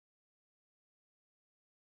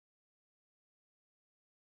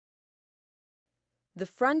The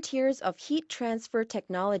Frontiers of Heat Transfer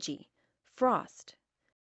Technology, FROST.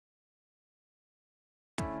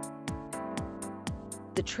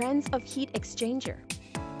 The Trends of Heat Exchanger.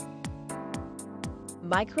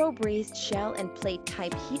 Micro-brazed shell and plate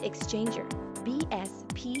type heat exchanger,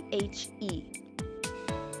 BSPHE.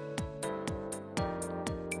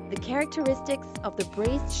 The characteristics of the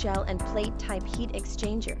brazed shell and plate type heat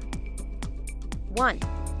exchanger. 1.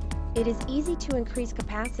 It is easy to increase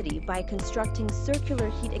capacity by constructing circular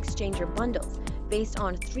heat exchanger bundles based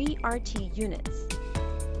on 3 RT units.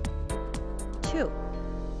 2.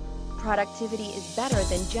 Productivity is better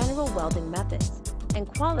than general welding methods, and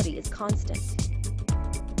quality is constant.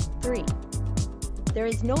 3. There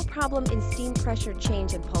is no problem in steam pressure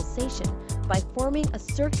change and pulsation by forming a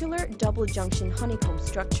circular double-junction honeycomb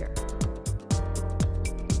structure.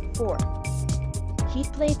 4. Heat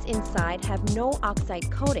plates inside have no oxide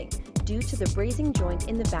coating due to the brazing joint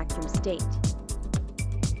in the vacuum state.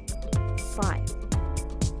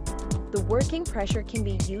 5. The working pressure can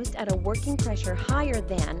be used at a working pressure higher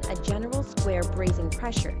than a general square brazing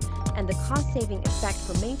pressure, and the cost-saving effect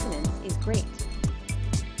for maintenance is great.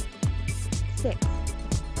 6.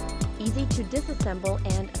 Easy to disassemble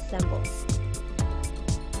and assemble.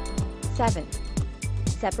 7.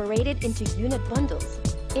 Separated into unit bundles,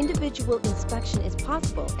 individual inspection is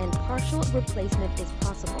possible and partial replacement is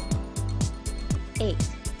possible. 8.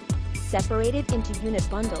 Separated into unit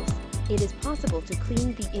bundles, it is possible to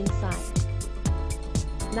clean the inside.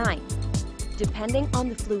 9. Depending on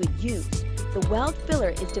the fluid used, the weld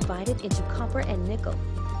filler is divided into copper and nickel.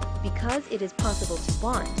 Because it is possible to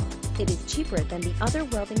bond, it is cheaper than the other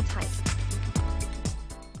welding type.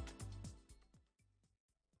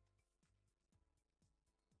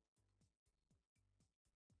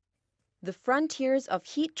 The Frontiers of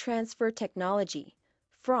Heat Transfer Technology,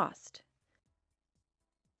 FROST.